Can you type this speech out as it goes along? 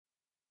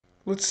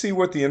Let's see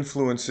what the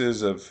influence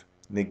is of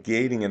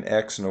negating an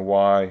x and a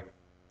y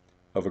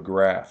of a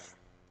graph.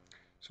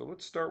 So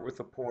let's start with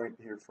a point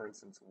here, for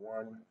instance,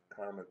 1,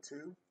 comma 2.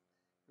 And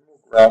we'll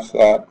graph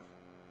that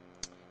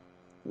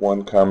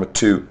 1, comma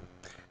 2.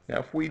 Now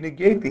if we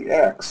negate the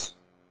x,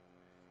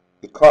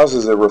 it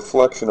causes a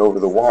reflection over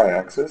the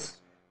y-axis,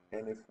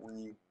 and if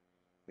we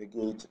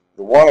negate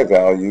the y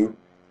value,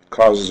 it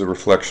causes a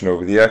reflection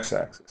over the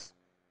x-axis.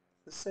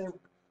 The same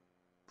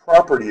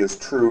property is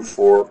true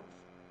for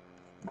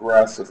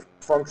graphs of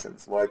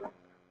functions, like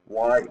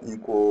y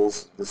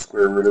equals the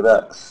square root of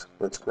x.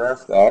 Let's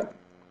graph that,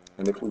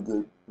 and if we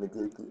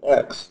negate the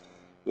x,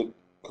 it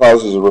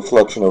causes a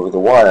reflection over the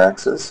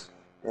y-axis,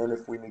 and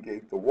if we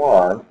negate the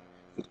y,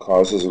 it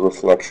causes a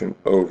reflection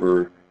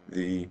over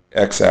the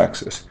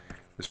x-axis.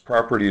 This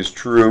property is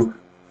true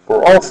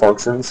for all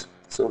functions.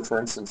 So for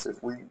instance,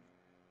 if we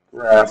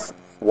graph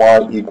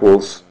y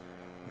equals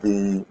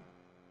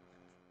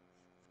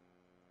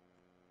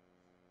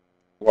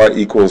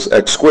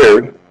x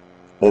squared,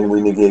 and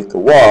we negate the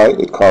y,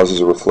 it causes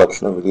a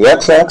reflection over the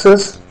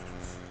x-axis.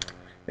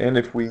 And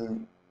if we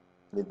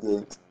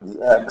negate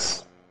the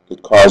x,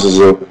 it causes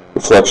a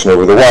reflection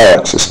over the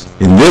y-axis.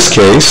 In this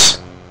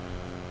case,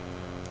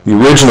 the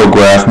original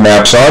graph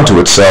maps onto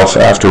itself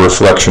after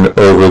reflection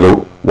over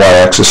the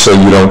y-axis, so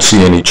you don't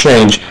see any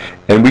change.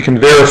 And we can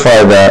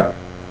verify that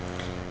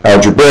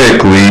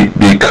algebraically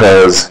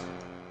because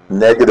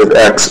negative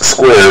x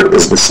squared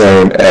is the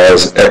same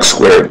as x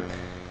squared.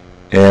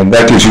 And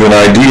that gives you an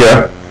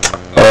idea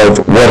of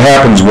what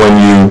happens when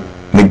you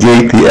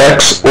negate the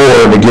x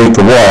or negate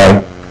the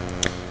y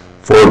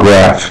for a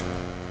graph.